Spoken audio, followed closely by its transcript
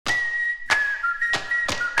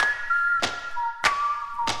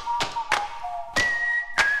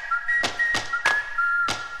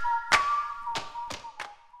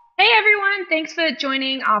thanks for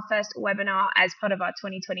joining our first webinar as part of our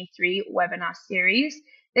 2023 webinar series.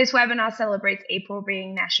 This webinar celebrates April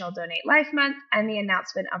being National Donate Life Month and the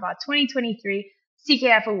announcement of our 2023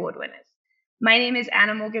 CKF Award winners. My name is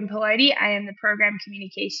Anna Morgan-Pilote. I am the Program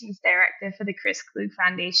Communications Director for the Chris Klug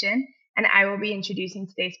Foundation, and I will be introducing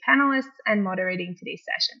today's panelists and moderating today's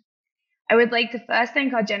session. I would like to first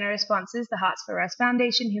thank our generous sponsors, the Hearts for Us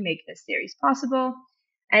Foundation, who make this series possible.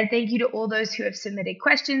 And thank you to all those who have submitted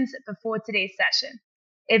questions before today's session.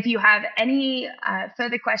 If you have any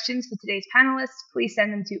further questions for today's panelists, please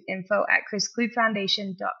send them to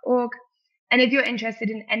info@chrisklugfoundation.org. And if you're interested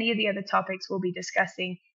in any of the other topics we'll be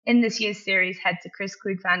discussing in this year's series, head to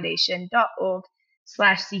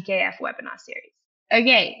chrisklugfoundation.org/CKF webinar series.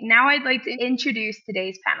 Okay, now I'd like to introduce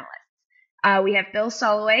today's panelists. We have Bill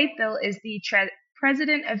Soloway. Bill is the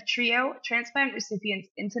president of TRIO, Transplant Recipients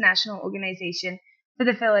International Organization, for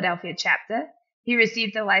the Philadelphia chapter. He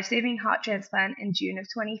received a life-saving heart transplant in June of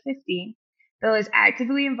 2015. Bill is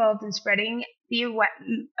actively involved in spreading the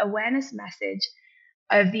awareness message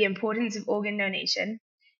of the importance of organ donation.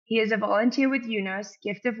 He is a volunteer with UNOS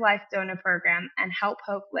Gift of Life Donor Program and Help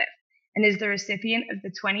Hope Live, and is the recipient of the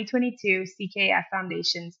 2022 CKF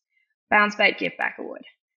Foundation's Bounce Back Give Back Award.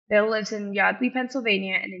 Bill lives in Yardley,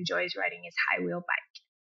 Pennsylvania, and enjoys riding his high-wheel bike.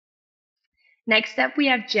 Next up, we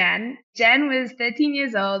have Jen. Jen was 13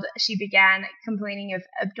 years old. She began complaining of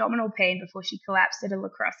abdominal pain before she collapsed at a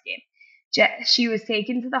lacrosse game. She was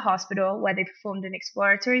taken to the hospital where they performed an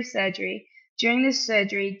exploratory surgery. During this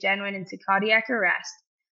surgery, Jen went into cardiac arrest.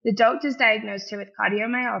 The doctors diagnosed her with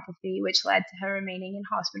cardiomyopathy, which led to her remaining in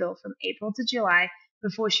hospital from April to July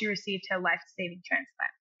before she received her life-saving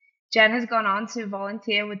transplant. Jen has gone on to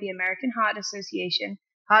volunteer with the American Heart Association,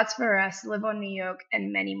 Hearts for Us, Live on New York,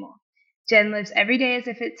 and many more. Jen lives every day as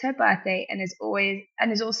if it's her birthday and is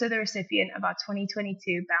also the recipient of our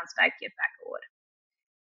 2022 Bounce Back Give Back Award.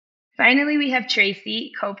 Finally, we have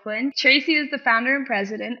Tracy Copeland. Tracy is the founder and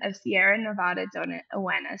president of Sierra Nevada Donor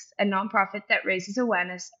Awareness, a nonprofit that raises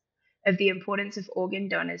awareness of the importance of organ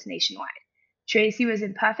donors nationwide. Tracy was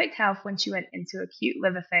in perfect health when she went into acute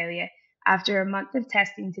liver failure. After a month of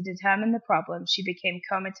testing to determine the problem, she became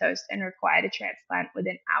comatose and required a transplant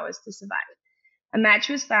within hours to survive. A match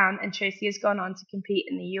was found, and Tracy has gone on to compete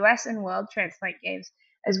in the U.S. and World Transplant Games,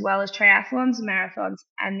 as well as triathlons, marathons,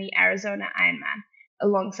 and the Arizona Ironman,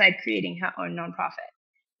 alongside creating her own nonprofit.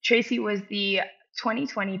 Tracy was the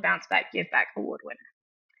 2020 Bounce Back Give Back Award winner.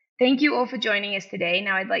 Thank you all for joining us today.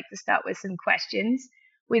 Now I'd like to start with some questions.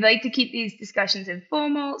 We'd like to keep these discussions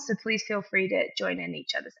informal, so please feel free to join in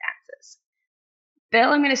each other's answers.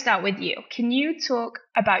 Bill, I'm going to start with you. Can you talk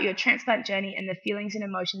about your transplant journey and the feelings and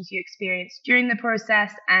emotions you experienced during the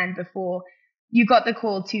process and before you got the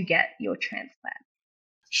call to get your transplant?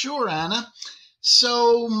 Sure, Anna.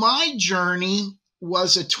 So my journey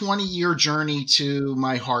was a 20-year journey to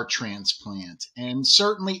my heart transplant. And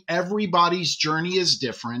certainly everybody's journey is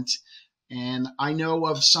different. And I know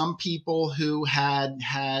of some people who had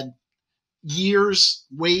years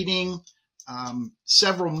waiting,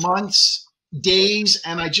 several months, days,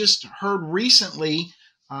 and I just heard recently,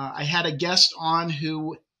 I had a guest on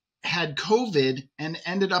who had COVID and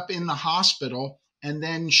ended up in the hospital, and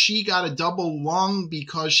then she got a double lung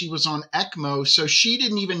because she was on ECMO, so she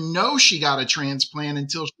didn't even know she got a transplant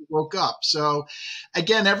until she woke up. So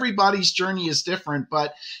again, everybody's journey is different,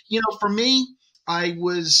 but for me, I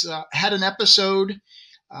had an episode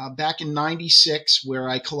back in '96 where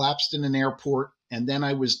I collapsed in an airport. And then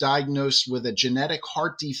I was diagnosed with a genetic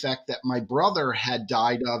heart defect that my brother had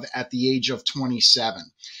died of at the age of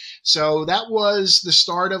 27. So that was the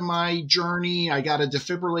start of my journey. I got a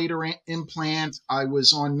defibrillator implant. I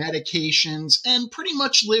was on medications and pretty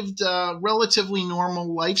much lived a relatively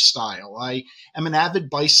normal lifestyle. I am an avid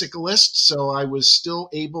bicyclist, so I was still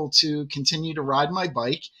able to continue to ride my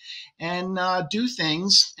bike and do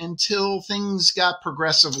things until things got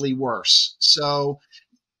progressively worse. So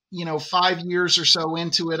 5 years or so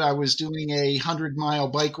into it, I was doing a 100-mile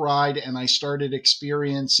bike ride, and I started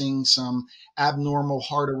experiencing some abnormal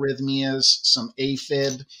heart arrhythmias, some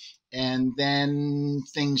AFib, and then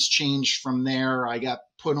things changed from there. I got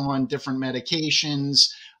put on different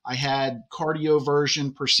medications. I had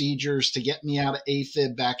cardioversion procedures to get me out of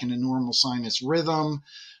AFib back in a normal sinus rhythm.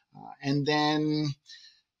 And then,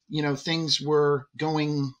 things were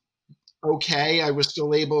going okay. I was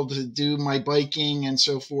still able to do my biking and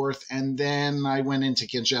so forth. And then I went into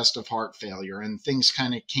congestive heart failure and things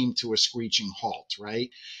kind of came to a screeching halt,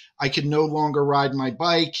 right? I could no longer ride my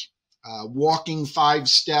bike. Walking 5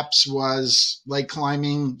 steps was like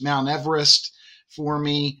climbing Mount Everest for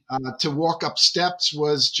me. To walk up steps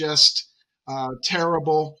was just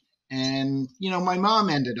terrible. And, my mom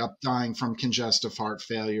ended up dying from congestive heart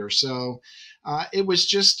failure. So it was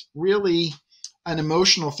just really an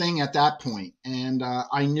emotional thing at that point. And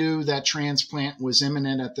I knew that transplant was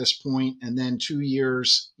imminent at this point. And then 2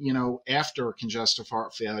 years, after congestive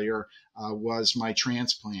heart failure was my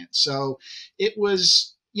transplant. So it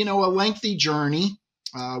was, a lengthy journey.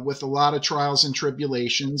 With a lot of trials and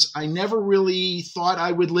tribulations. I never really thought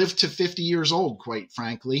I would live to 50 years old, quite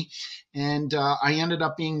frankly. And I ended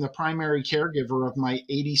up being the primary caregiver of my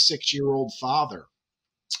 86-year-old father.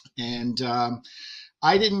 And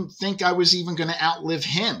I didn't think I was even going to outlive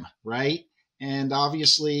him, right? And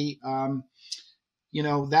obviously,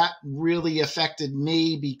 that really affected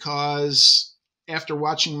me because after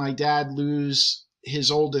watching my dad lose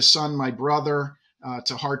his oldest son, my brother,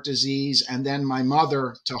 to heart disease, and then my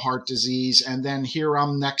mother to heart disease, and then here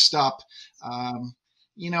I'm next up.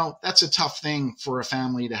 That's a tough thing for a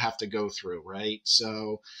family to have to go through, right?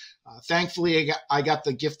 So thankfully, I got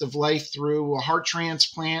the gift of life through a heart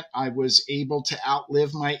transplant. I was able to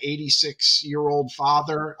outlive my 86-year-old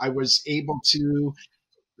father. I was able to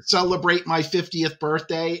celebrate my 50th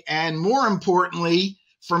birthday. And more importantly,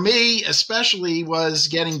 for me, especially, was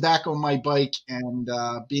getting back on my bike and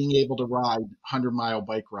being able to ride 100-mile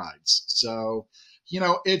bike rides. So,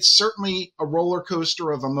 it's certainly a roller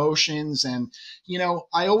coaster of emotions. And,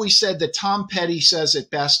 I always said that Tom Petty says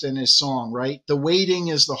it best in his song, right? The waiting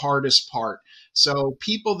is the hardest part. So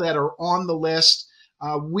people that are on the list,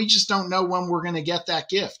 we just don't know when we're going to get that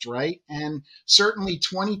gift, right? And certainly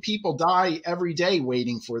 20 people die every day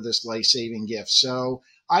waiting for this life-saving gift. So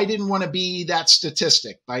I didn't want to be that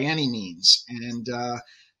statistic by any means. And,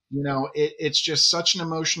 it's just such an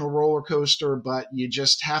emotional roller coaster, but you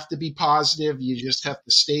just have to be positive. You just have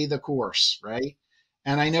to stay the course, right?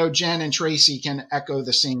 And I know Jen and Tracy can echo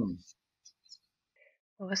the same.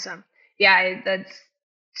 Awesome. Yeah, that's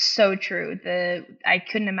so true. I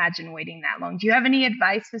couldn't imagine waiting that long. Do you have any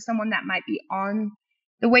advice for someone that might be on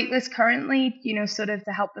the wait list currently, sort of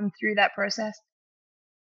to help them through that process?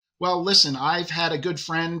 Well, listen, I've had a good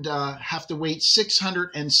friend have to wait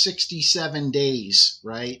 667 days,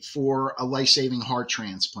 right, for a life-saving heart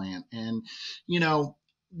transplant. And,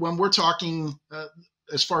 when we're talking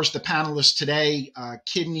as far as the panelists today,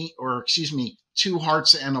 two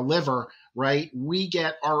hearts and a liver, right, we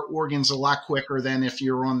get our organs a lot quicker than if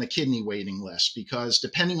you're on the kidney waiting list, because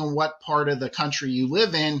depending on what part of the country you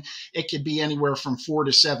live in, it could be anywhere from 4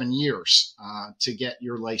 to 7 years to get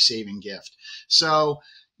your life-saving gift. So,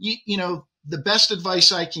 the best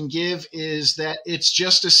advice I can give is that it's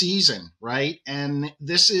just a season, right? And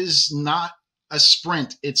this is not a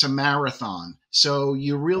sprint, it's a marathon. So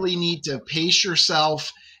you really need to pace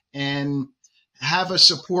yourself and have a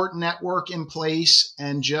support network in place,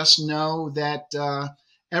 and just know that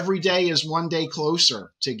every day is one day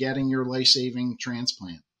closer to getting your life-saving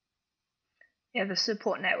transplant. Yeah, the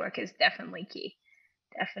support network is definitely key.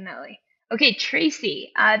 Definitely. Okay,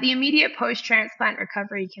 Tracy, the immediate post transplant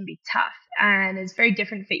recovery can be tough and is very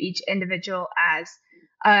different for each individual, as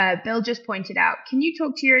Bill just pointed out. Can you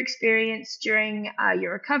talk to your experience during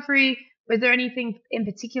your recovery? Was there anything in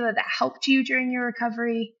particular that helped you during your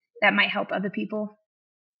recovery that might help other people?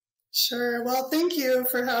 Sure. Well, thank you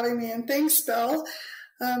for having me, and thanks, Bill.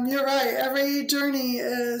 You're right. Every journey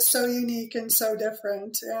is so unique and so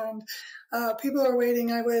different. And people are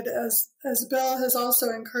waiting. I would, as Bill has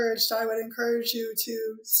also encouraged, I would encourage you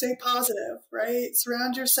to stay positive, right?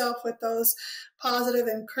 Surround yourself with those positive,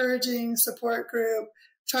 encouraging support group.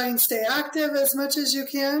 Try and stay active as much as you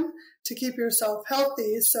can to keep yourself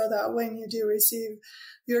healthy, so that when you do receive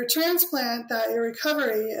your transplant, that your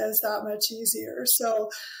recovery is that much easier. So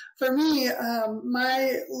for me,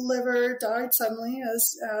 my liver died suddenly,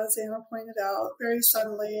 as Anna pointed out, very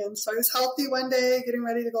suddenly. And so I was healthy one day, getting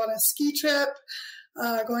ready to go on a ski trip,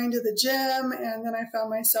 going to the gym, and then I found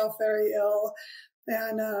myself very ill.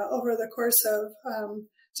 And over the course of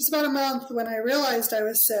just about a month, when I realized I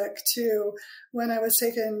was sick, to when I was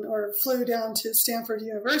taken or flew down to Stanford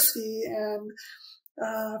University and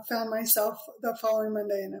found myself the following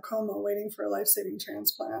Monday in a coma waiting for a life-saving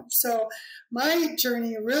transplant. So my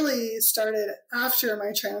journey really started after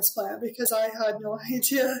my transplant, because I had no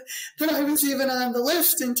idea that I was even on the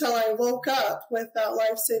list until I woke up with that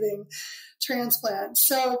life-saving transplant.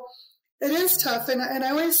 So it is tough. And I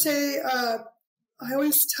always say, I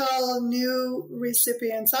always tell new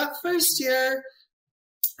recipients that first year,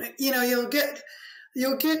 you'll get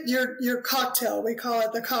your cocktail. We call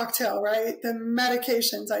it the cocktail, right? The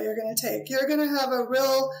medications that you're going to take. You're going to have a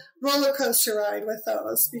real roller coaster ride with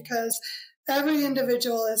those, because every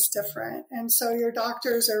individual is different. And so your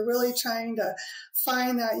doctors are really trying to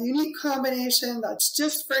find that unique combination that's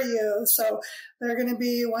just for you. So they're going to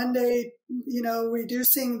be one day,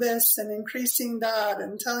 reducing this and increasing that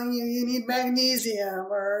and telling you you need magnesium,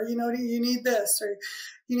 or, you need this or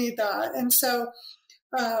you need that. And so,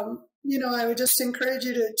 I would just encourage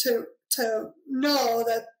you to know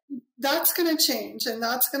that that's going to change and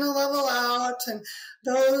that's going to level out, and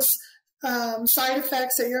those side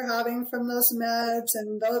effects that you're having from those meds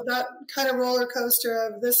and that kind of roller coaster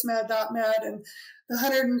of this med, that med, and the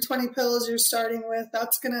 120 pills you're starting with,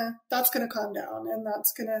 that's gonna calm down, and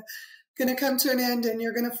that's gonna come to an end, and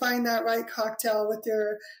you're gonna find that right cocktail with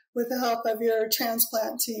the help of your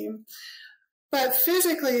transplant team. But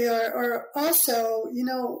physically, or also,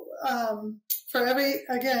 for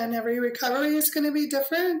every recovery is going to be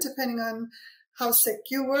different depending on how sick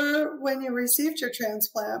you were when you received your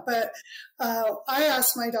transplant. But I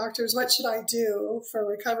asked my doctors, what should I do for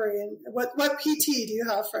recovery? And what PT do you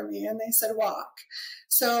have for me? And they said, walk.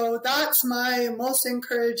 So that's my most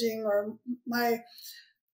encouraging, or my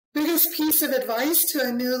biggest piece of advice to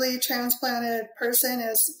a newly transplanted person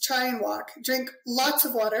is try and walk. Drink lots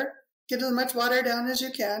of water. Get as much water down as you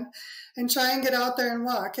can, and try and get out there and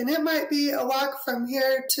walk. And it might be a walk from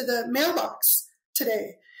here to the mailbox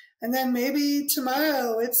today. And then maybe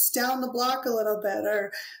tomorrow it's down the block a little bit,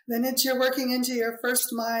 or then you're working into your first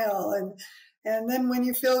mile. And then when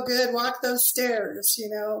you feel good, walk those stairs,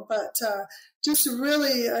 but just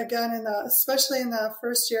really, again, especially in that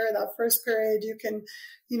first year, that first period, you can,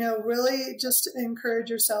 really just encourage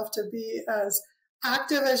yourself to be as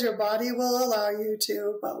active as your body will allow you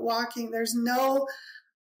to. But walking, there's no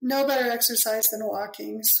better exercise than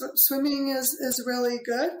walking. Swimming is really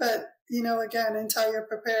good, but again, until you're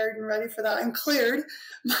prepared and ready for that and cleared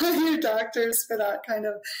by your doctors for that kind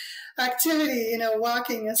of activity,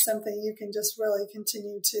 walking is something you can just really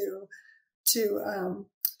continue to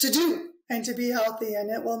do and to be healthy,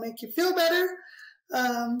 and it will make you feel better.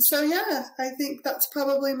 So yeah, I think that's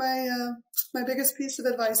probably my biggest piece of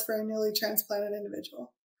advice for a newly transplanted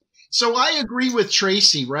individual. So I agree with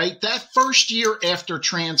Tracy, right? That first year after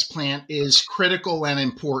transplant is critical and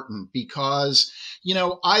important because,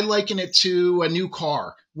 I liken it to a new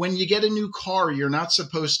car. When you get a new car, you're not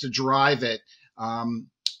supposed to drive it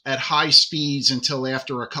at high speeds until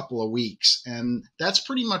after a couple of weeks. And that's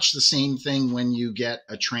pretty much the same thing when you get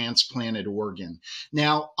a transplanted organ.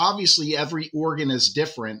 Now, obviously, every organ is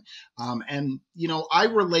different. And I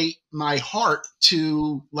relate my heart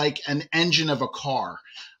to like an engine of a car.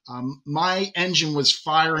 My engine was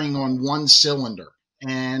firing on one cylinder.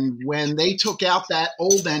 And when they took out that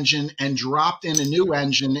old engine and dropped in a new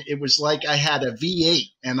engine, it was like I had a V8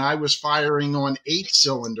 and I was firing on 8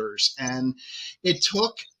 cylinders. And it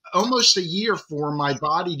took almost a year for my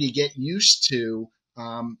body to get used to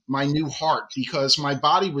my new heart, because my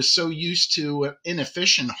body was so used to an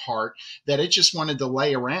inefficient heart that it just wanted to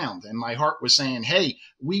lay around. And my heart was saying, hey,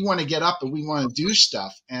 we want to get up and we want to do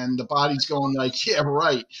stuff. And the body's going like, yeah,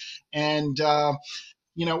 right. And,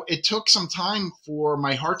 it took some time for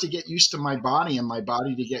my heart to get used to my body and my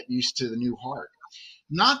body to get used to the new heart.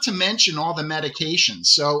 Not to mention all the medications.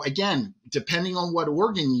 So again, depending on what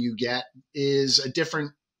organ you get is a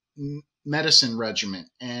different medicine regimen.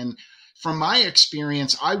 And from my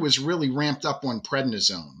experience, I was really ramped up on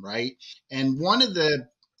prednisone, right? And one of the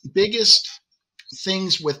biggest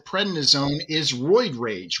things with prednisone is roid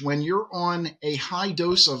rage. When you're on a high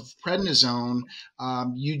dose of prednisone,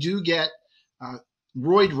 you do get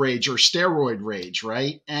roid rage or steroid rage,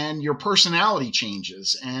 right? And your personality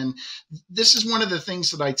changes. And this is one of the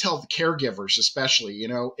things that I tell the caregivers, especially,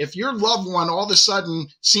 if your loved one all of a sudden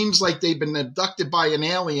seems like they've been abducted by an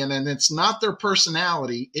alien and it's not their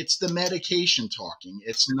personality, it's the medication talking.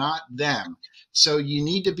 It's not them. So you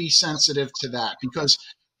need to be sensitive to that, because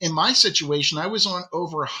in my situation, I was on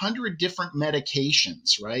over 100 different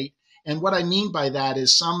medications, right? And what I mean by that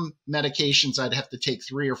is some medications I'd have to take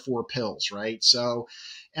 3 or 4 pills, right? So,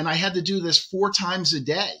 and I had to do this 4 times a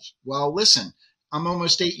day. Well, listen, I'm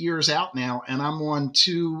almost 8 years out now, and I'm on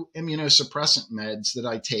 2 immunosuppressant meds that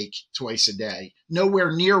I take twice a day.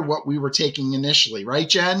 Nowhere near what we were taking initially, right,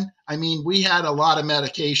 Jen? I mean, we had a lot of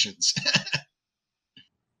medications.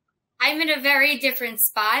 I'm in a very different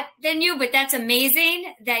spot than you, but that's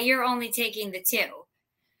amazing that you're only taking the 2,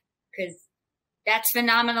 because that's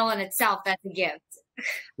phenomenal in itself. That's a gift.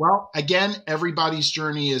 Well, again, everybody's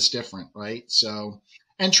journey is different, right? So,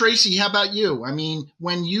 and Tracy, how about you? I mean,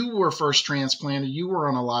 when you were first transplanted, you were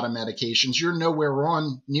on a lot of medications. You're nowhere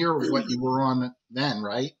on near what you were on then,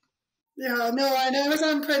 right? Yeah, no, I was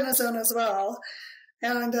on prednisone as well.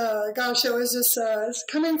 And gosh, it was just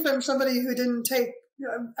coming from somebody who didn't take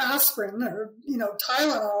aspirin or,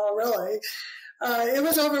 Tylenol, really. It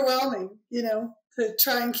was overwhelming, to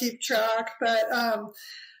try and keep track. But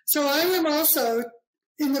so I am also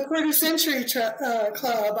in the quarter century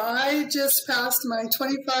club. I just passed my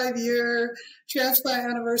 25-year transplant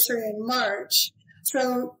anniversary in March.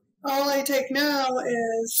 So all I take now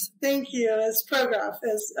is, thank you, is Prograf,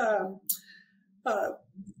 is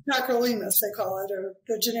tacrolimus, they call it, or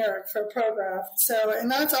the generic for Prograf. So,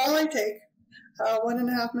 and that's all I take,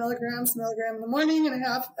 1.5 milligram in the morning and a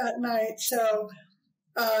half at night. So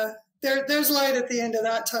there's light at the end of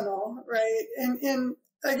that tunnel, right? And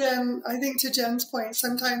again, I think to Jen's point,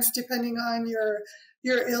 sometimes depending on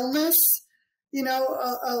your illness,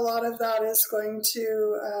 a lot of that is going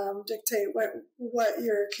to dictate what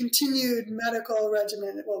your continued medical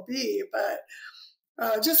regimen will be.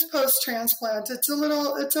 But just post transplant, it's a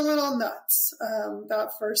little nuts that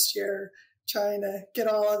first year trying to get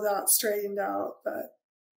all of that straightened out. But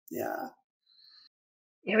yeah.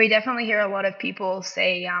 Yeah, we definitely hear a lot of people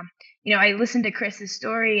say, I listened to Chris's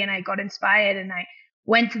story and I got inspired and I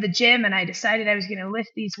went to the gym and I decided I was going to lift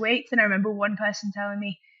these weights. And I remember one person telling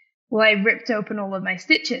me, well, I ripped open all of my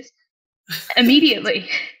stitches immediately.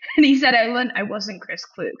 And he said, I learned I wasn't Chris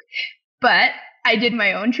Klug. But I did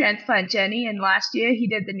my own transplant journey. And last year he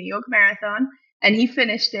did the New York Marathon and he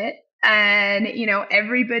finished it. And,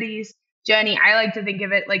 everybody's journey, I like to think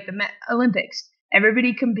of it like the Olympics.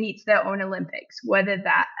 Everybody competes their own Olympics, whether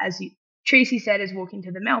that, as Tracy said, is walking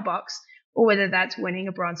to the mailbox, or whether that's winning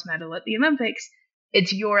a bronze medal at the Olympics.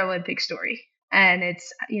 It's your Olympic story, and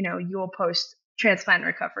it's, your post-transplant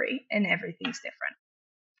recovery, and everything's different.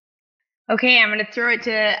 Okay, I'm going to throw it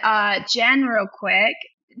to Jen real quick.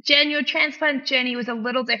 Jen, your transplant journey was a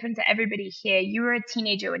little different to everybody here. You were a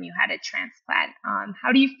teenager when you had a transplant.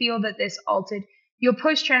 How do you feel that this altered your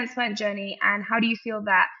post-transplant journey, and how do you feel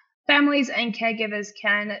that families and caregivers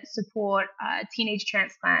can support teenage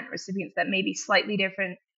transplant recipients that may be slightly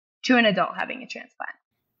different to an adult having a transplant?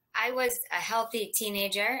 I was a healthy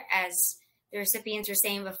teenager. As the recipients were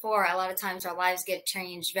saying before, a lot of times our lives get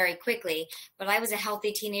changed very quickly. But I was a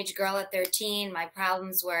healthy teenage girl at 13. My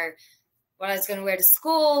problems were what I was going to wear to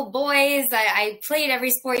school, boys. I played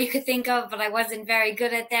every sport you could think of, but I wasn't very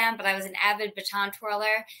good at them. But I was an avid baton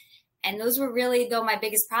twirler. And those were really, though, my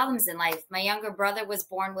biggest problems in life. My younger brother was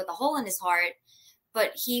born with a hole in his heart,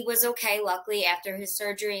 but he was okay, luckily, after his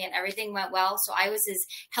surgery and everything went well. So I was his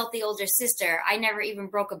healthy older sister. I never even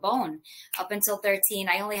broke a bone up until 13.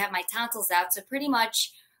 I only had my tonsils out. So pretty much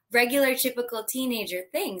regular, typical teenager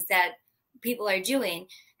things that people are doing.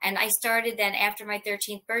 And I started then after my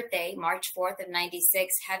 13th birthday, March 4th of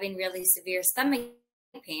 96, having really severe stomach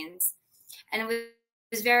pains. And it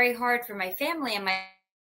was very hard for my family and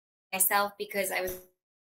myself because I was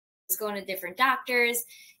going to different doctors,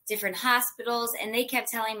 different hospitals, and they kept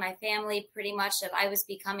telling my family pretty much that I was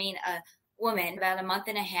becoming a woman about a month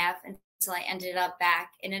and a half until I ended up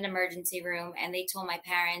back in an emergency room. And they told my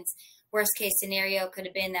parents, worst case scenario could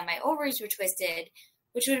have been that my ovaries were twisted,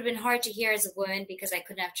 which would have been hard to hear as a woman because I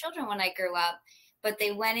couldn't have children when I grew up. But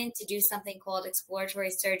they went in to do something called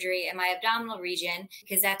exploratory surgery in my abdominal region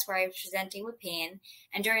because that's where I was presenting with pain.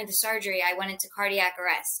 And during the surgery, I went into cardiac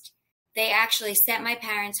arrest. They actually sent my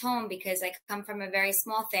parents home because I come from a very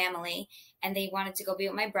small family and they wanted to go be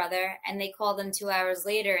with my brother. And they called them 2 hours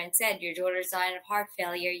later and said, your daughter's dying of heart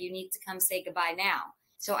failure. You need to come say goodbye now.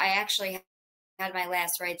 So I actually had my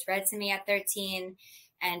last rites read to me at 13.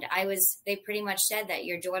 And they pretty much said that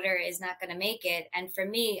your daughter is not going to make it. And for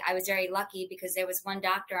me, I was very lucky because there was one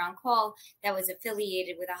doctor on call that was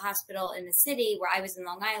affiliated with a hospital in the city where I was in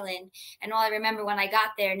Long Island. And all I remember when I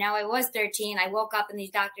got there, now I was 13, I woke up and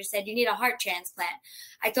these doctors said, you need a heart transplant.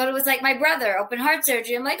 I thought it was like my brother, open heart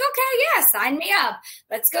surgery. I'm like, okay, yeah, sign me up.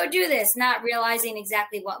 Let's go do this. Not realizing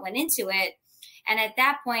exactly what went into it. And at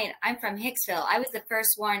that point, I'm from Hicksville. I was the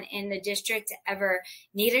first one in the district to ever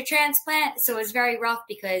need a transplant. So it was very rough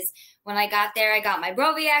because when I got there, I got my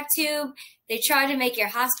Broviac tube. They try to make your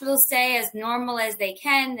hospital stay as normal as they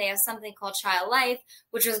can. They have something called Child Life,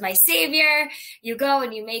 which was my savior. You go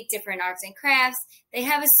and you make different arts and crafts. They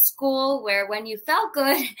have a school where when you felt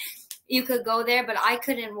good, you could go there, but I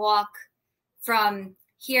couldn't walk from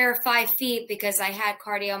here 5 feet because I had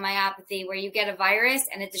cardiomyopathy where you get a virus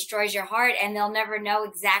and it destroys your heart and they'll never know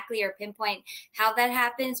exactly or pinpoint how that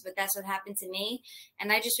happens, but that's what happened to me.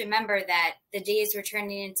 And I just remember that the days were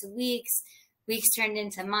turning into weeks, weeks turned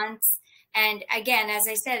into months. And again, as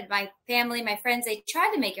I said, my family, my friends, they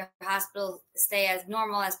try to make your hospital stay as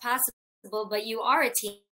normal as possible, but you are a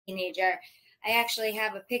teenager. I actually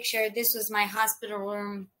have a picture. This was my hospital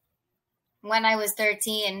room when I was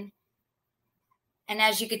 13. And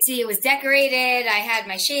as you could see, it was decorated. I had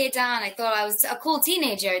my shades on. I thought I was a cool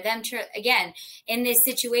teenager. Then again, in this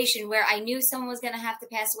situation where I knew someone was going to have to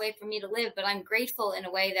pass away for me to live, but I'm grateful in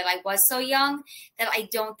a way that I was so young that I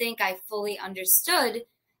don't think I fully understood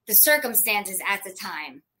the circumstances at the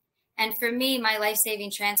time. And for me, my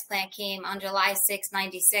life-saving transplant came on July 6,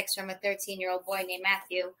 96 from a 13-year-old boy named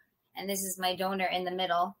Matthew. And this is my donor in the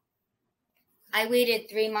middle. I waited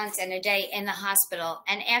 3 months and a day in the hospital.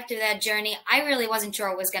 And after that journey, I really wasn't sure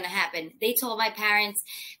what was going to happen. They told my parents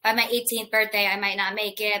by my 18th birthday, I might not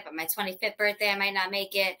make it. By my 25th birthday, I might not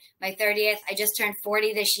make it. My 30th, I just turned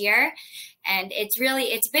 40 this year. And it's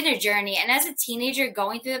been a journey. And as a teenager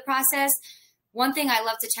going through the process, one thing I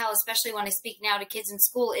love to tell, especially when I speak now to kids in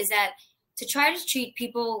school, is that to try to treat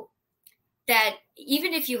people that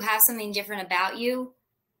even if you have something different about you,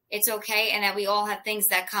 it's okay, and that we all have things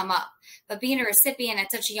that come up. But being a recipient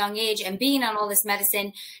at such a young age and being on all this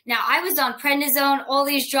medicine, now I was on prednisone, all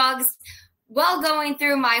these drugs, while going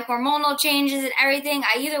through my hormonal changes and everything.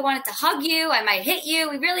 I either wanted to hug you, I might hit you.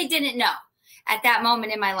 We really didn't know at that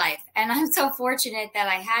moment in my life. And I'm so fortunate that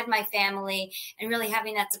I had my family and really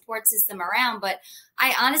having that support system around. But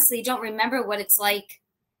I honestly don't remember what it's like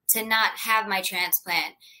to not have my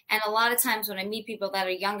transplant. And a lot of times when I meet people that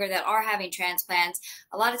are younger that are having transplants,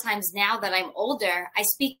 a lot of times now that I'm older, I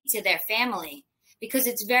speak to their family because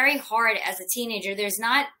it's very hard as a teenager. There's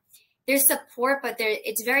support, but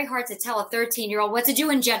it's very hard to tell a 13-year-old what to do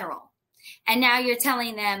in general. And now you're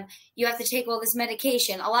telling them you have to take all this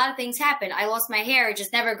medication. A lot of things happen. I lost my hair, it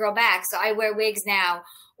just never grow back. So I wear wigs now,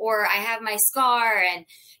 or I have my scar, and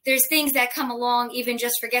there's things that come along, even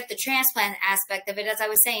just forget the transplant aspect of it. As I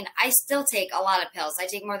was saying, I still take a lot of pills. I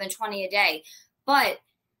take more than 20 a day. But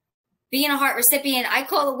being a heart recipient, I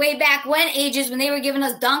call it way back when ages when they were giving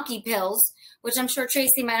us donkey pills, which I'm sure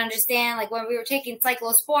Tracy might understand, like when we were taking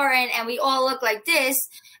cyclosporin and we all look like this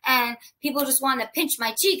and people just want to pinch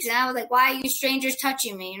my cheeks. And I was like, why are you strangers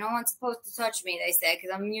touching me? No one's supposed to touch me, they said, because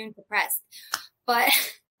I'm immune suppressed. But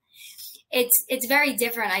it's very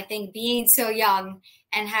different, I think, being so young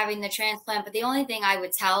and having the transplant. But the only thing I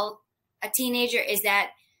would tell a teenager is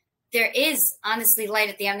that there is honestly light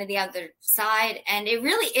at the end of the other side. And it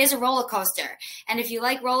really is a roller coaster. And if you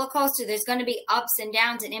like roller coaster, there's going to be ups and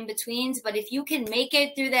downs and in-betweens. But if you can make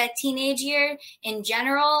it through that teenage year in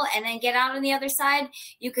general and then get out on the other side,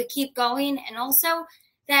 you could keep going. And also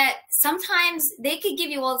that sometimes they could give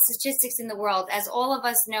you all the statistics in the world. As all of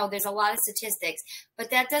us know, there's a lot of statistics.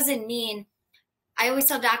 But that doesn't mean, I always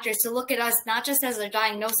tell doctors to look at us not just as a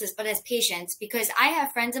diagnosis, but as patients, because I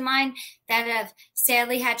have friends of mine that have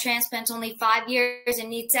sadly had transplants only 5 years and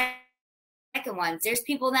need second ones. There's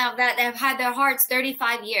people now that have had their hearts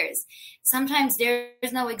 35 years. Sometimes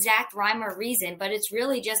there's no exact rhyme or reason, but it's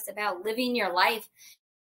really just about living your life.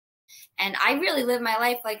 And I really live my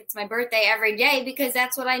life like it's my birthday every day because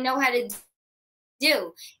that's what I know how to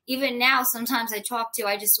do. Even now, sometimes I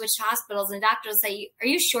just switched hospitals and doctors say, are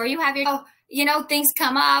you sure you have your, things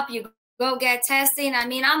come up, you go get testing. I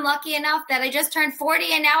mean, I'm lucky enough that I just turned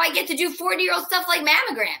 40 and now I get to do 40-year-old stuff like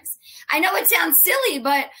mammograms. I know it sounds silly,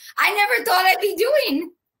 but I never thought I'd be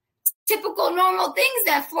doing typical normal things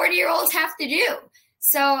that 40-year-olds have to do.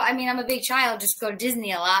 So, I mean, I'm a big child, just go to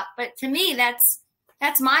Disney a lot. But to me,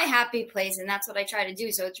 that's my happy place, and that's what I try to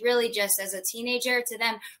do. So it's really just as a teenager to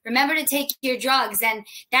them, remember to take your drugs. And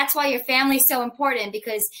that's why your family is so important,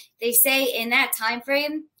 because they say in that time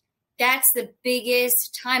frame, that's the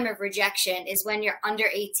biggest time of rejection is when you're under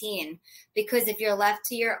 18. Because if you're left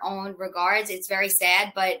to your own regards, it's very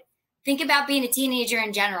sad. But think about being a teenager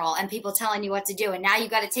in general and people telling you what to do. And now you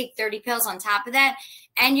got to take 30 pills on top of that.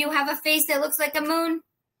 And you have a face that looks like a moon.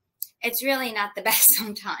 It's really not the best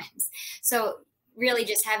sometimes. So really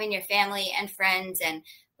just having your family and friends and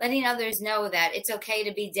letting others know that it's okay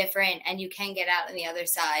to be different and you can get out on the other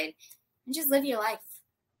side and just live your life.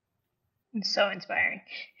 It's so inspiring.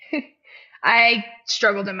 I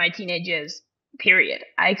struggled in my teenage years, period.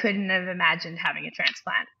 I couldn't have imagined having a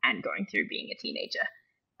transplant and going through being a teenager.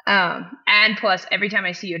 And plus, every time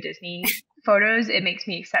I see your Disney photos, it makes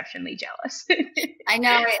me exceptionally jealous. I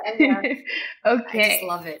know. Okay. I just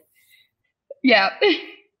love it. Yeah.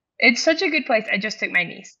 It's such a good place. I just took my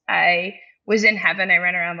niece. I was in heaven. I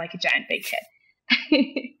ran around like a giant big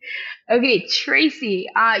kid. Okay, Tracy,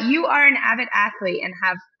 you are an avid athlete, and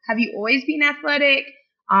have you always been athletic?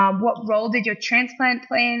 What role did your transplant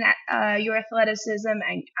play in your athleticism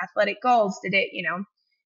and athletic goals? Did it,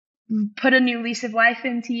 put a new lease of life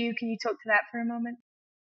into you? Can you talk to that for a moment?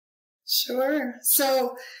 Sure.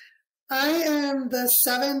 So I am the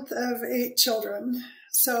seventh of 8 children.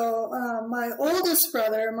 So my oldest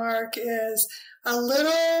brother, Mark, is a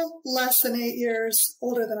little less than 8 years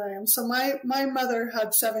older than I am. So my mother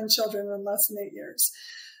had 7 children in less than 8 years.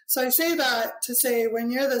 So I say that to say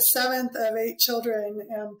when you're the 7th of 8 children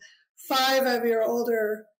and 5 of your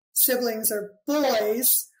older siblings are boys,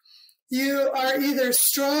 you are either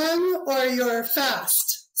strong or you're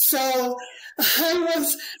fast. So I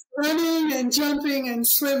was running and jumping and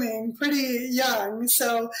swimming pretty young.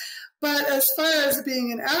 So, but as far as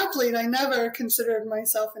being an athlete, I never considered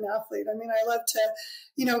myself an athlete. I mean, I love to,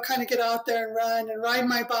 kind of get out there and run and ride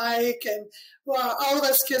my bike. And well, all of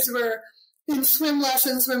us kids were in swim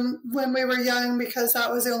lessons when we were young, because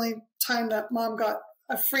that was the only time that mom got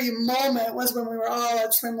a free moment, was when we were all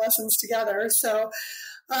at swim lessons together. So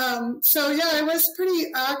yeah, I was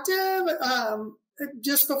pretty active.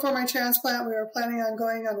 Just before my transplant, we were planning on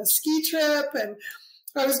going on a ski trip, and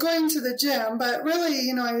I was going to the gym, but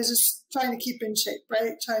really, I was just trying to keep in shape,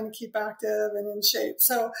 right? Trying to keep active and in shape.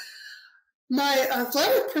 So my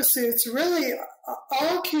athletic pursuits really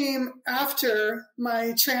all came after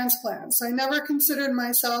my transplant. So I never considered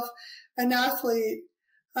myself an athlete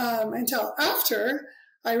until after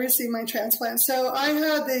I received my transplant. So I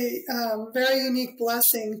had the very unique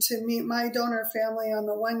blessing to meet my donor family on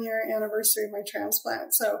the 1-year anniversary of my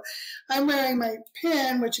transplant. So I'm wearing my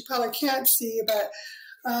pin, which you probably can't see, but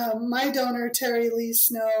my donor, Terry Lee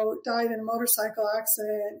Snow, died in a motorcycle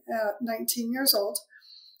accident at 19 years old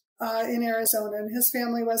in Arizona, and his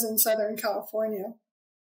family was in Southern California.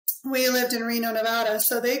 We lived in Reno, Nevada,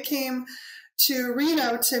 so they came to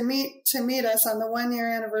Reno to meet us on the 1-year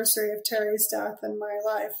anniversary of Terry's death in my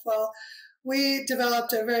life. Well, we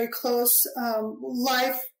developed a very close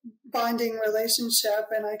life bonding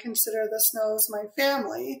relationship, and I consider the Snows my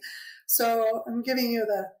family. So I'm giving you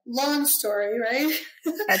the long story, right?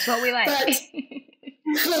 That's what we like.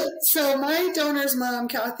 So my donor's mom,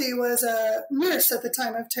 Kathy, was a nurse at the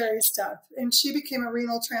time of Terry's death, and she became a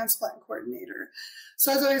renal transplant coordinator.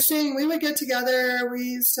 So as I was saying, we would get together.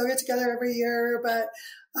 We still get together every year, but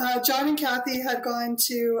John and Kathy had gone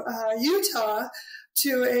to Utah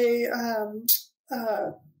to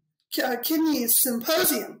a kidney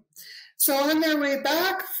symposium. So on their way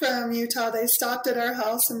back from Utah, they stopped at our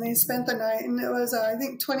house and they spent the night, and it was, I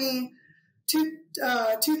think,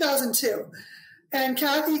 2002. And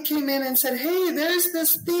Kathy came in and said, hey, there's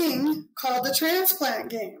this thing called the Transplant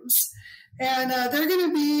Games. And they're going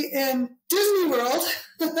to be in Disney World.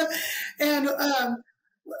 And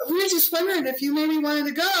we were just wondering if you maybe wanted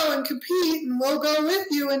to go and compete, and we'll go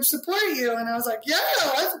with you and support you. And I was like, yeah,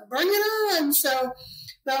 let's bring it on. So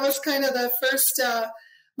that was kind of the first,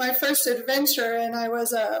 my first adventure. And I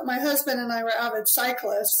was, my husband and I were avid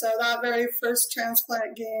cyclists. So that very first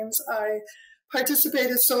Transplant Games, I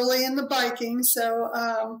participated solely in the biking. So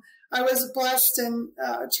I was blessed in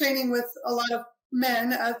training with a lot of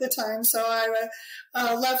men at the time. So I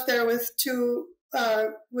left there with two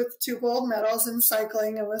gold medals in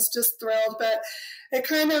cycling and was just thrilled. But it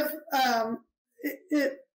kind of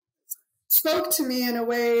it spoke to me in a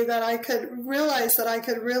way that I could realize that I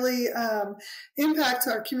could really impact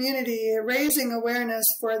our community, raising awareness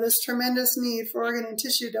for this tremendous need for organ and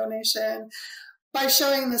tissue donation by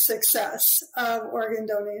showing the success of organ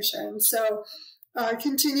donation. So I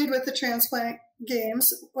continued with the Transplant Games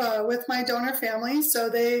with my donor family. So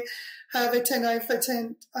they have I've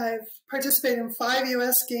participated in 5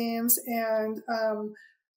 U.S. games and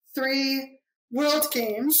 3 World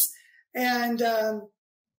Games, and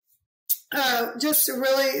just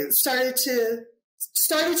really started to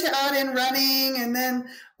add in running. And then,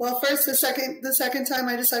 well, first the second time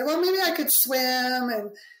I decided, well, maybe I could swim,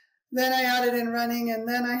 and then I added in running. And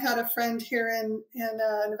then I had a friend here in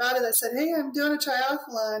Nevada that said, hey, I'm doing a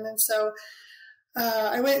triathlon. And so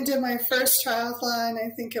I went and did my first triathlon.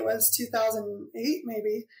 I think it was 2008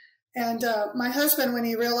 maybe. And my husband, when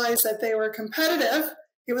he realized that they were competitive,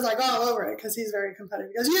 he was like all over it because he's very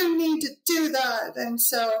competitive. He goes, you need to do that. And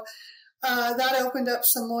so that opened up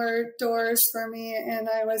some more doors for me, and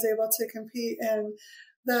I was able to compete in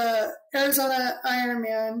the Arizona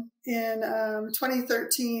Ironman in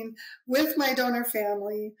 2013 with my donor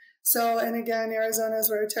family. So, and again, Arizona is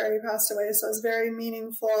where Terry passed away. So it was very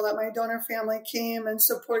meaningful that my donor family came and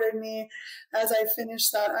supported me as I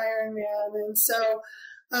finished that Ironman. And so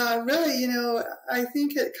really, I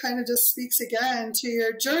think it kind of just speaks again to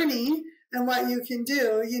your journey and what you can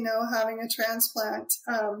do. Having a transplant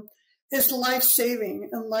is life-saving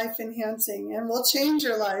and life-enhancing and will change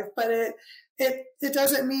your life, but it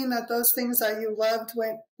doesn't mean that those things that you loved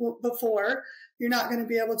before you're not going to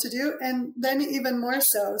be able to do, and then even more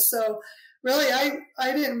so. So really,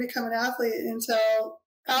 I didn't become an athlete until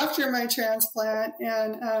after my transplant.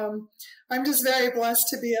 And I'm just very blessed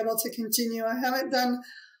to be able to continue. I haven't done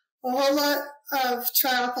a whole lot of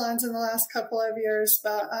triathlons in the last couple of years,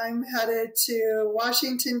 but I'm headed to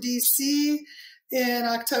Washington, D.C. in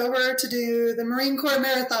October to do the Marine Corps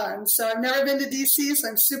Marathon. So I've never been to D.C., so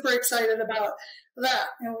I'm super excited about that.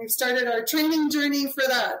 And we've started our training journey for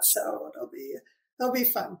that. So it'll be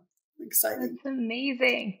fun. Exciting. That's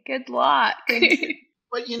amazing. Good luck.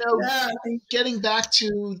 But, getting back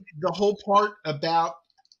to the whole part about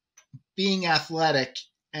being athletic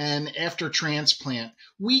and after transplant,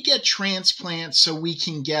 we get transplants so we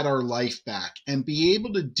can get our life back and be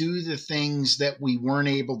able to do the things that we weren't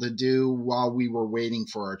able to do while we were waiting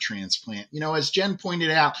for our transplant. As Jen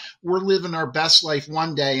pointed out, we're living our best life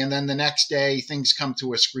one day, and then the next day things come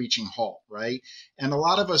to a screeching halt, right? And a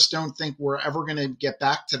lot of us don't think we're ever going to get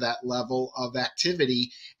back to that level of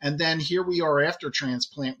activity. And then here we are after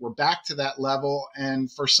transplant, we're back to that level, and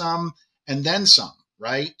for some, and then some,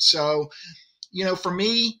 right? So, for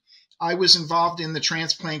me, I was involved in the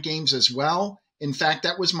transplant games as well. In fact,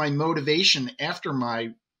 that was my motivation after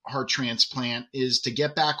my heart transplant, is to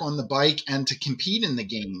get back on the bike and to compete in the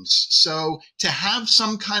games. So to have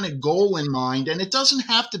some kind of goal in mind, and it doesn't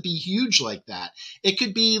have to be huge like that. It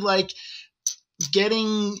could be like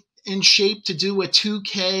getting in shape to do a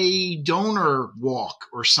 2K donor walk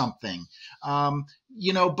or something.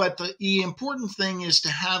 But the important thing is to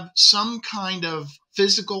have some kind of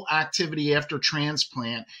physical activity after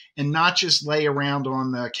transplant and not just lay around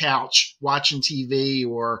on the couch watching TV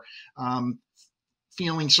or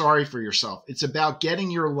feeling sorry for yourself. It's about getting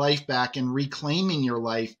your life back and reclaiming your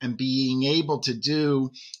life and being able to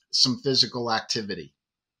do some physical activity.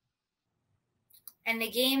 And the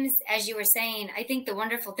games, as you were saying, I think the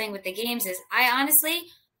wonderful thing with the games is I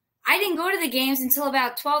didn't go to the games until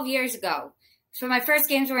about 12 years ago. So my first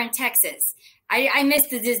games were in Texas. I missed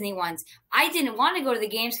the Disney ones. I didn't want to go to the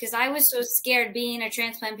games because I was so scared being a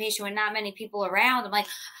transplant patient with not many people around. I'm like,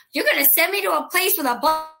 you're going to send me to a place with a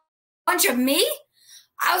bunch of me?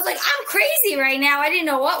 I was like, I'm crazy right now. I didn't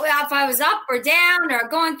know if I was up or down or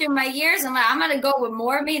going through my years. I'm like, I'm going to go with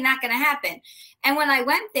more of me. Not going to happen. And when I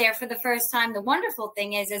went there for the first time, the wonderful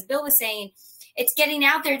thing is, as Bill was saying, it's getting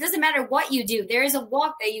out there. It doesn't matter what you do. There is a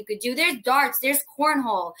walk that you could do. There's darts. There's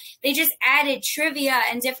cornhole. They just added trivia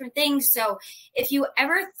and different things. So if you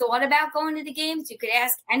ever thought about going to the games, you could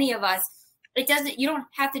ask any of us. You don't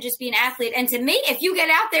have to just be an athlete. And to me, if you get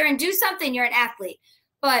out there and do something, you're an athlete.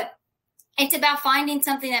 But it's about finding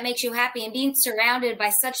something that makes you happy and being surrounded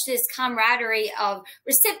by such this camaraderie of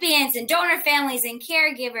recipients and donor families and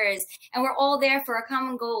caregivers. And we're all there for our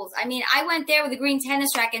common goals. I mean, I went there with a green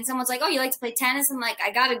tennis racket and someone's like, oh, you like to play tennis? I'm like,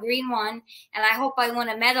 I got a green one and I hope I won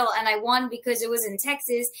a medal. And I won because it was in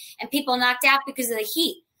Texas and people knocked out because of the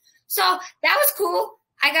heat. So that was cool.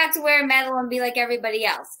 I got to wear a medal and be like everybody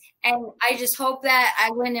else. And I just hope that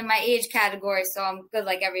I win in my age category so I'm good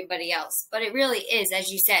like everybody else. But it really is,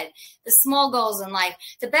 as you said, the small goals in life.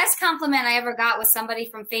 The best compliment I ever got was somebody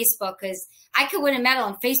from Facebook, because I could win a medal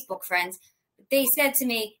on Facebook, friends. They said to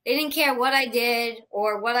me, they didn't care what I did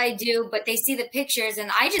or what I do, but they see the pictures.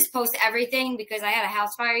 And I just post everything because I had a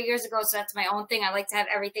house fire years ago, so that's my own thing. I like to have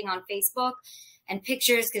everything on Facebook and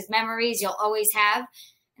pictures because memories you'll always have.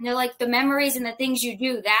 And they're like, the memories and the things you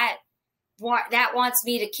do, that wants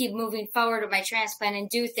me to keep moving forward with my transplant and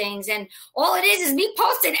do things. And all it is me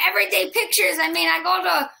posting everyday pictures. I mean, I go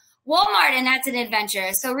to Walmart and that's an adventure.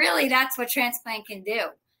 So really that's what transplant can do.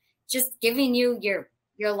 Just giving you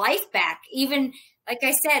your life back. Even, like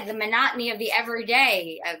I said, the monotony of the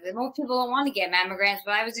everyday. Most people don't want to get mammograms,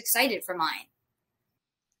 but I was excited for mine.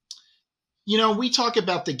 We talk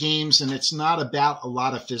about the games and it's not about a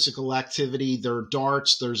lot of physical activity. There are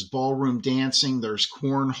darts, there's ballroom dancing, there's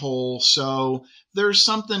cornhole. So there's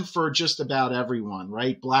something for just about everyone,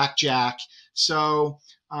 right? Blackjack. So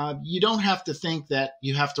you don't have to think that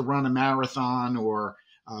you have to run a marathon or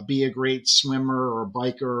be a great swimmer or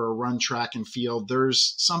biker or run track and field.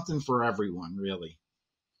 There's something for everyone, really.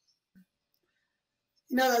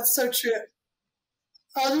 That's so true.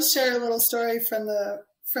 I'll just share a little story from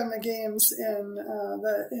the games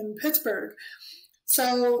in Pittsburgh.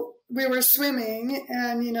 So we were swimming,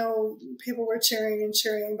 and people were cheering and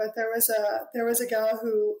cheering. But there was a gal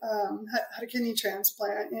who had a kidney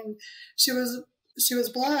transplant, and she was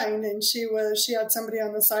blind, and she had somebody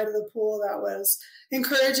on the side of the pool that was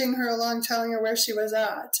encouraging her along, telling her where she was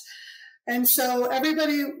at. And so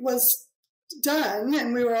everybody was done,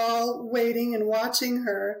 and we were all waiting and watching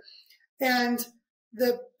her. And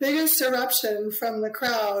the biggest eruption from the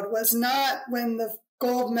crowd was not when the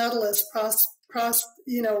gold medalist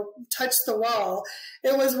touched the wall.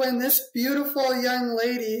 It was when this beautiful young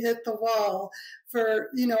lady hit the wall for,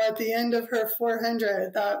 at the end of her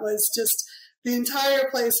 400, that was just, the entire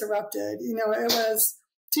place erupted. It was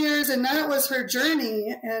tears, and that was her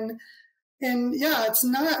journey. And yeah, it's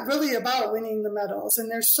not really about winning the medals.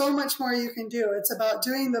 And there's so much more you can do. It's about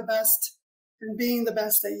doing the best and being the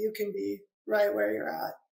best that you can be right where you're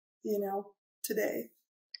at, today.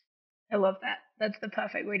 I love that. That's the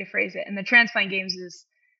perfect way to phrase it. And the Transplant Games is,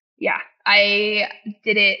 yeah, I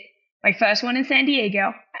did it, my first one in San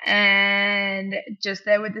Diego, and just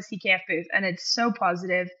there with the CKF booth. And it's so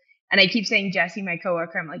positive. And I keep saying, Jesse, my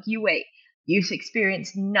coworker, I'm like, you wait. You've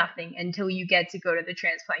experienced nothing until you get to go to the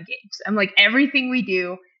Transplant Games. I'm like, everything we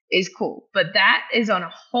do is cool, but that is on a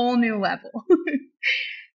whole new level.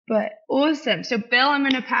 But awesome. So, Bill, I'm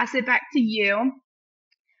going to pass it back to you.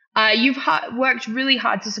 You've worked really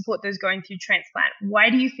hard to support those going through transplant. Why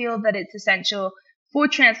do you feel that it's essential for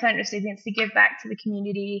transplant recipients to give back to the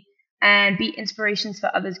community and be inspirations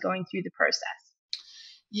for others going through the process?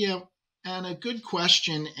 Yeah, and a good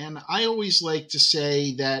question. And I always like to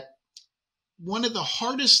say that one of the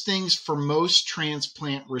hardest things for most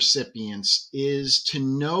transplant recipients is to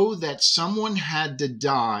know that someone had to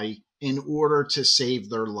die in order to save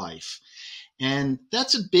their life. And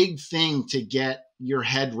that's a big thing to get your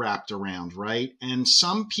head wrapped around, right? And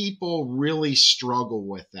some people really struggle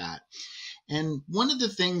with that. And one of the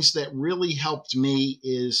things that really helped me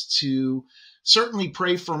is to certainly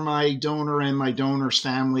pray for my donor and my donor's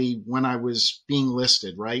family when I was being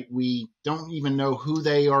listed, right? We don't even know who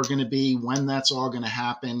they are going to be, when that's all going to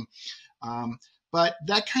happen. But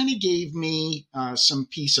that kind of gave me some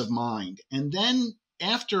peace of mind. And then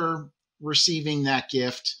after receiving that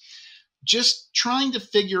gift, just trying to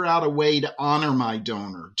figure out a way to honor my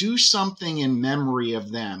donor, do something in memory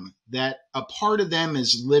of them, that a part of them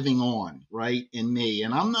is living on, right, in me.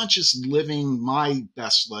 And I'm not just living my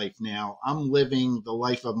best life now, I'm living the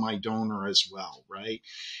life of my donor as well, right?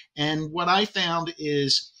 And what I found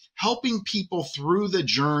is helping people through the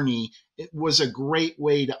journey, it was a great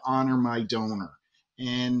way to honor my donor.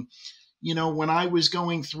 And, when I was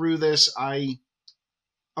going through this, I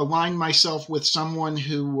aligned myself with someone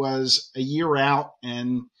who was a year out,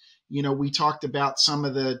 and we talked about some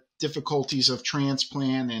of the difficulties of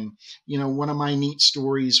transplant. And one of my neat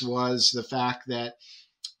stories was the fact that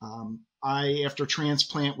I, after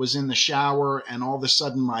transplant, was in the shower, and all of a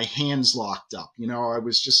sudden my hands locked up. I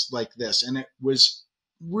was just like this, and it was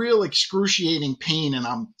real excruciating pain, and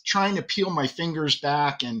I'm trying to peel my fingers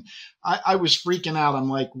back, and I was freaking out. I'm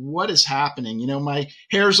like, what is happening? My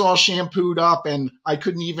hair's all shampooed up, and I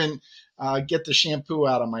couldn't even get the shampoo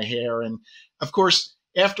out of my hair. And of course,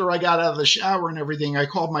 after I got out of the shower and everything, I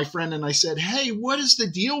called my friend and I said, hey, what is the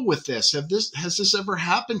deal with this? Has this ever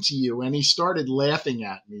happened to you? And he started laughing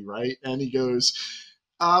at me, right? And he goes,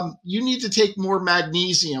 you need to take more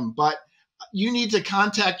magnesium, but you need to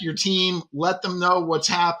contact your team, let them know what's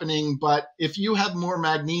happening. But if you have more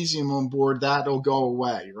magnesium on board, that'll go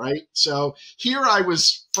away, right? So here I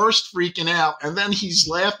was first freaking out, and then he's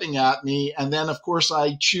laughing at me. And then, of course,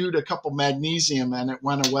 I chewed a couple magnesium and it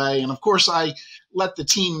went away. And of course, I let the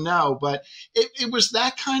team know. But it was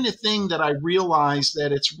that kind of thing that I realized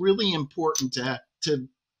that it's really important to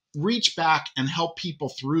reach back and help people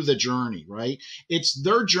through the journey, right? It's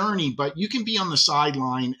their journey, but you can be on the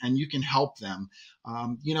sideline and you can help them.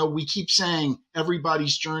 We keep saying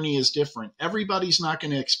everybody's journey is different. Everybody's not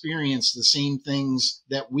going to experience the same things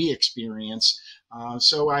that we experience.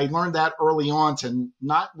 So I learned that early on to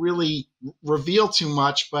not really reveal too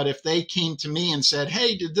much, but if they came to me and said,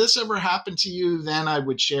 hey, did this ever happen to you? Then I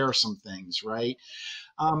would share some things, right?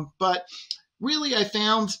 But really, I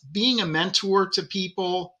found being a mentor to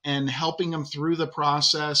people and helping them through the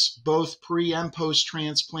process, both pre and post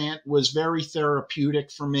transplant, was very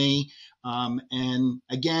therapeutic for me. And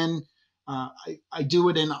again, I do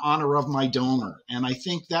it in honor of my donor. And I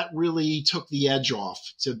think that really took the edge off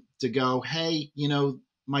to go, hey,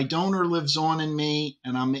 my donor lives on in me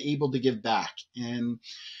and I'm able to give back. And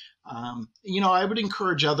I would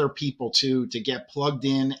encourage other people to get plugged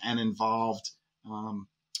in and involved.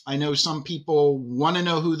 I know some people want to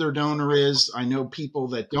know who their donor is. I know people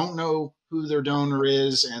that don't know who their donor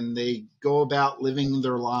is, and they go about living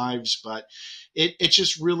their lives. But it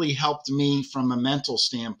just really helped me from a mental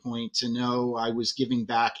standpoint to know I was giving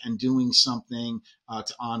back and doing something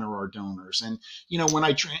to honor our donors. And, when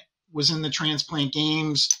I was in the Transplant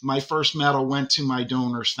Games, my first medal went to my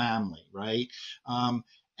donor's family, right?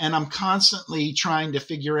 And I'm constantly trying to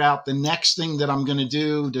figure out the next thing that I'm going to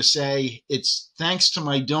do to say it's thanks to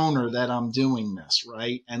my donor that I'm doing this,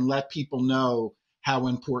 right? And let people know how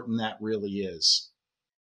important that really is.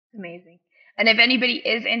 Amazing. And if anybody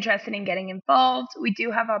is interested in getting involved, we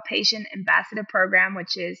do have our Patient Ambassador Program,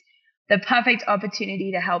 which is the perfect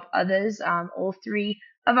opportunity to help others. All three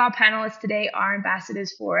of our panelists today are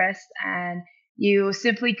ambassadors for us, and you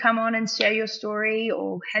simply come on and share your story,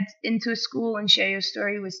 or head into a school and share your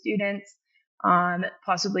story with students,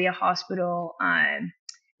 possibly a hospital.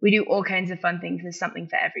 We do all kinds of fun things. There's something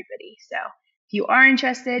for everybody. So if you are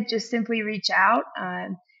interested, just simply reach out.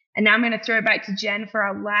 And now I'm going to throw it back to Jen for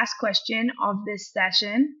our last question of this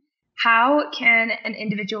session. How can an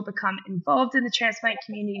individual become involved in the transplant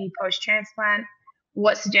community post-transplant?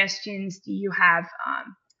 What suggestions do you have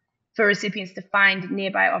for recipients to find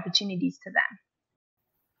nearby opportunities to them?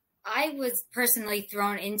 I was personally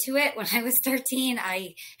thrown into it when I was 13.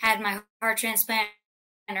 I had my heart transplant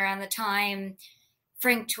around the time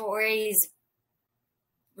Frank Torrey's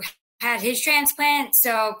had his transplant.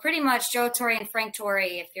 So pretty much Joe Torre and Frank Torre,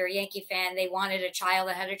 if you're a Yankee fan, they wanted a child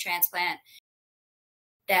that had a transplant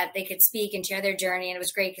that they could speak and share their journey. And it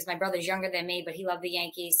was great because my brother's younger than me, but he loved the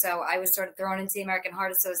Yankees. So I was sort of thrown into the American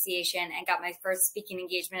Heart Association and got my first speaking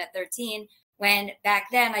engagement at 13, when back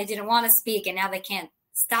then I didn't want to speak, and now they can't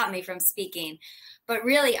stop me from speaking. But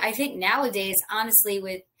really, I think nowadays,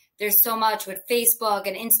 honestly, there's so much with Facebook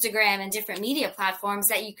and Instagram and different media platforms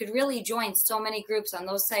that you could really join so many groups on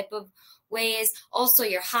those type of ways. Also,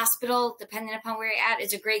 your hospital, depending upon where you're at,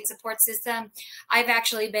 is a great support system. I've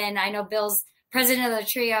actually been, I know Bill's president of the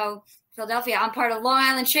Trio Philadelphia. I'm part of Long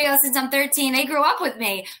Island Trio since I'm 13. They grew up with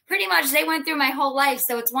me. Pretty much they went through my whole life.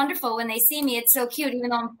 So it's wonderful when they see me. It's so cute. Even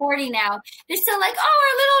though I'm 40 now, they're still like, oh,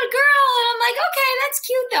 our little girl. And I'm like, okay, that's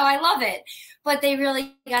cute though. I love it. But they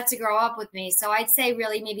really got to grow up with me. So I'd say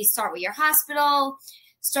really maybe start with your hospital,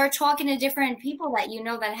 start talking to different people that you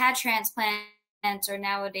know that had transplants, or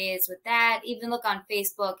nowadays with that, even look on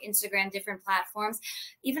Facebook, Instagram, different platforms,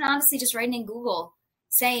 even honestly just writing in Google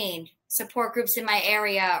saying support groups in my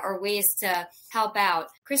area or ways to help out.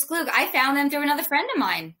 Chris Klug, I found them through another friend of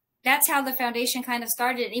mine. That's how the foundation kind of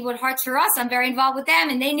started. Ewood Hearts for Us, I'm very involved with them,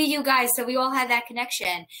 and they knew you guys, so we all had that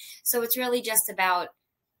connection. So it's really just about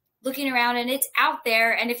looking around, and it's out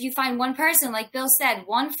there. And if you find one person, like Bill said,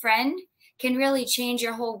 one friend can really change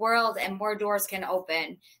your whole world and more doors can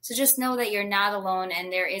open. So just know that you're not alone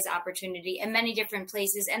and there is opportunity in many different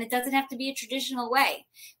places. And it doesn't have to be a traditional way.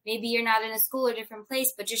 Maybe you're not in a school or a different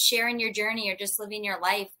place, but just sharing your journey or just living your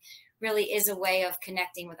life really is a way of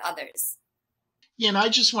connecting with others. Yeah, and I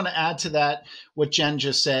just want to add to that what Jen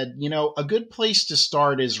just said. You know, a good place to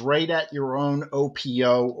start is right at your own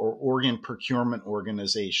OPO, or organ procurement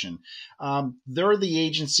organization. They're the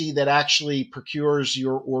agency that actually procures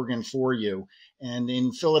your organ for you. And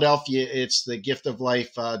in Philadelphia, it's the Gift of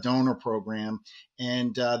Life donor program.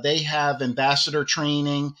 And they have ambassador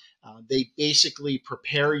training. They basically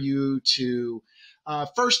prepare you to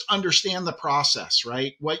first understand the process,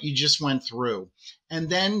 right? What you just went through, and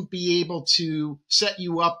then be able to set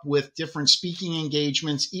you up with different speaking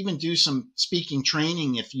engagements, even do some speaking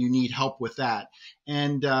training if you need help with that,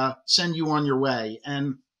 and send you on your way.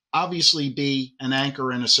 And obviously be an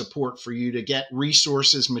anchor and a support for you to get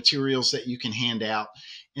resources, materials that you can hand out.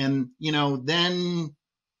 And, you know, then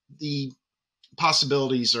the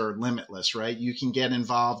possibilities are limitless, right? You can get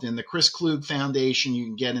involved in the Chris Klug Foundation. You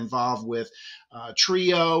can get involved with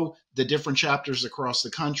Trio, the different chapters across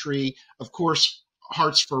the country. Of course,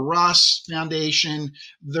 Hearts for Us Foundation.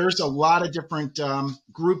 There's a lot of different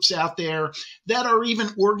groups out there that are even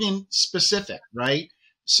organ specific, right?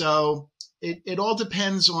 So it all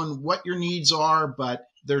depends on what your needs are, but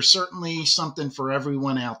there's certainly something for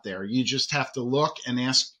everyone out there. You just have to look and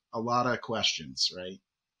ask a lot of questions, right?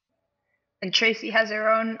 And Tracy has her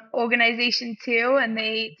own organization too, and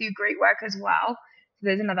they do great work as well. So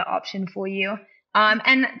there's another option for you.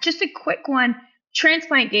 And just a quick one,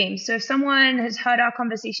 transplant games. So if someone has heard our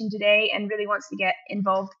conversation today and really wants to get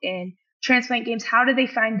involved in transplant games, how do they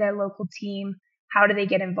find their local team? How do they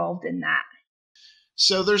get involved in that?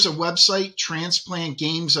 So there's a website, Transplant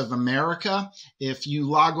Games of America. If you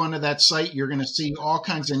log onto that site, you're going to see all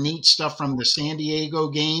kinds of neat stuff from the San Diego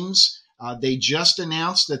Games. They just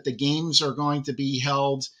announced that the games are going to be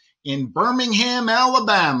held in Birmingham,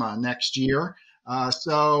 Alabama next year.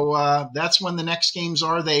 So that's when the next games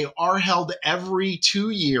are. They are held every 2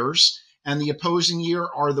 years, and the opposing year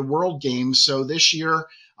are the World Games. So this year,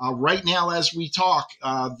 right now as we talk,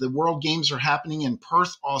 the World Games are happening in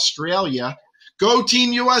Perth, Australia. Go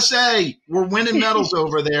Team USA! We're winning medals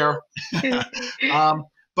over there.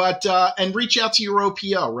 And reach out to your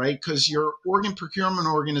OPO, right? Because your organ procurement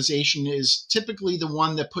organization is typically the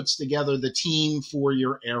one that puts together the team for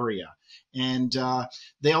your area. And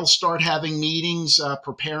they'll start having meetings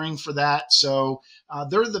preparing for that. So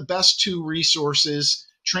they're the best two resources,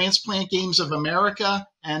 Transplant Games of America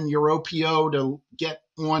and your OPO, to get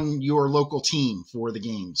on your local team for the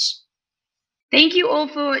games. Thank you all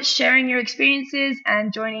for sharing your experiences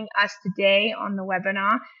and joining us today on the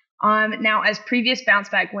webinar. Now, as previous Bounce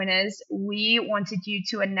Back winners, we wanted you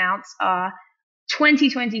to announce our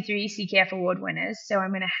 2023 CKF Award winners. So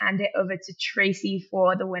I'm going to hand it over to Tracy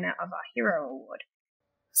for the winner of our Hero Award.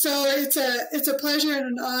 So it's a pleasure and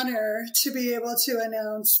an honor to be able to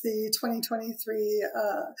announce the 2023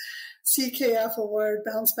 CKF Award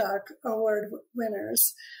Bounce Back Award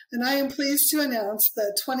winners. And I am pleased to announce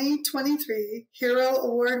the 2023 Hero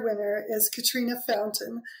Award winner is Katrina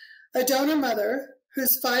Fountain, a donor mother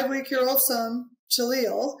whose 5-week-old son,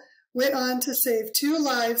 Jaleel, went on to save 2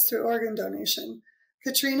 lives through organ donation.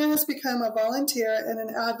 Katrina has become a volunteer and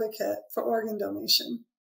an advocate for organ donation.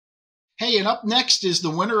 Hey, and up next is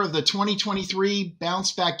the winner of the 2023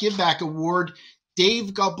 Bounce Back Give Back Award,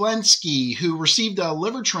 Dave Goblensky, who received a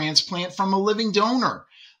liver transplant from a living donor.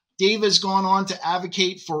 Dave has gone on to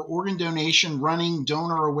advocate for organ donation, running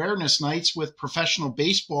donor awareness nights with professional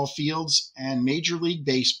baseball fields and Major League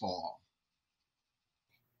Baseball.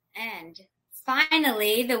 And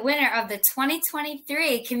finally, the winner of the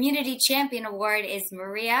 2023 Community Champion Award is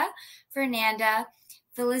Maria Fernanda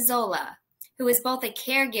Filizola, who is both a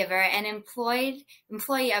caregiver and employee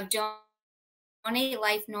of Donate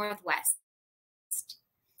Life Northwest.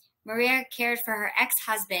 Maria cared for her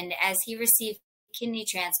ex-husband as he received kidney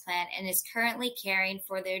transplant and is currently caring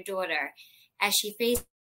for their daughter as she faced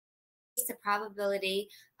the probability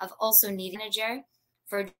of also needing a manager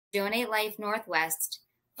for Donate Life Northwest,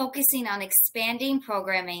 focusing on expanding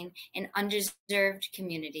programming in underserved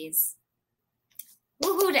communities.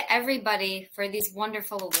 Woohoo to everybody for these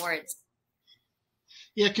wonderful awards.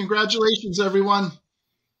 Yeah, congratulations, everyone.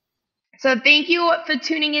 So thank you for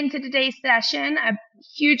tuning in to today's session. A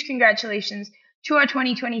huge congratulations to our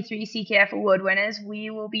 2023 CKF Award winners. We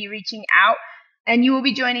will be reaching out, and you will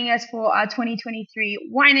be joining us for our 2023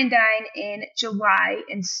 Wine and Dine in July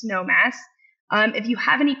in Snowmass. If you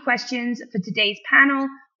have any questions for today's panel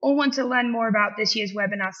or want to learn more about this year's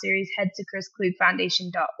webinar series, head to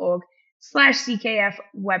chrisklugfoundation.org/CKF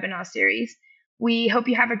webinar series. We hope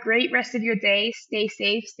you have a great rest of your day. Stay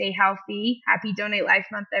safe, stay healthy. Happy Donate Life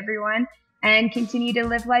Month, everyone, and continue to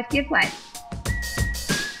live life, give life.